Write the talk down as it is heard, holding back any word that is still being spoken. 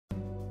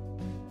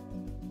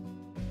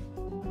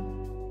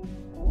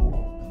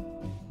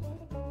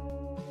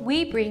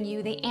We bring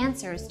you the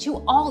answers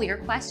to all your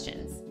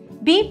questions.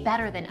 Be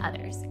better than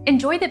others.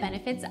 Enjoy the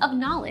benefits of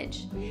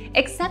knowledge.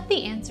 Accept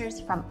the answers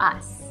from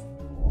us.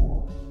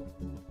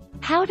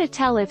 How to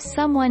tell if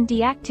someone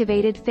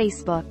deactivated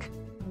Facebook.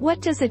 What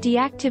does a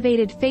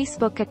deactivated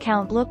Facebook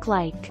account look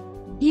like?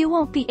 You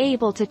won't be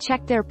able to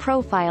check their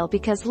profile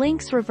because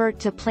links revert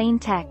to plain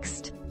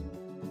text.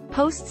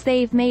 Posts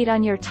they've made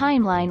on your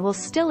timeline will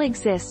still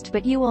exist,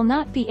 but you will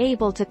not be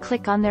able to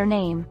click on their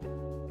name.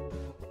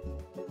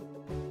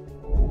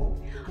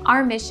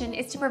 Our mission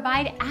is to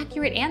provide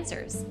accurate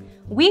answers.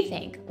 We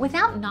think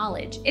without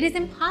knowledge, it is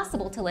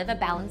impossible to live a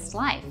balanced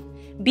life.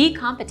 Be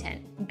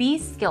competent, be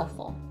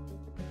skillful.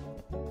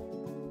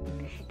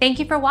 Thank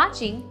you for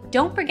watching.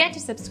 Don't forget to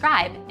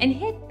subscribe and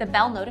hit the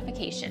bell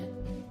notification.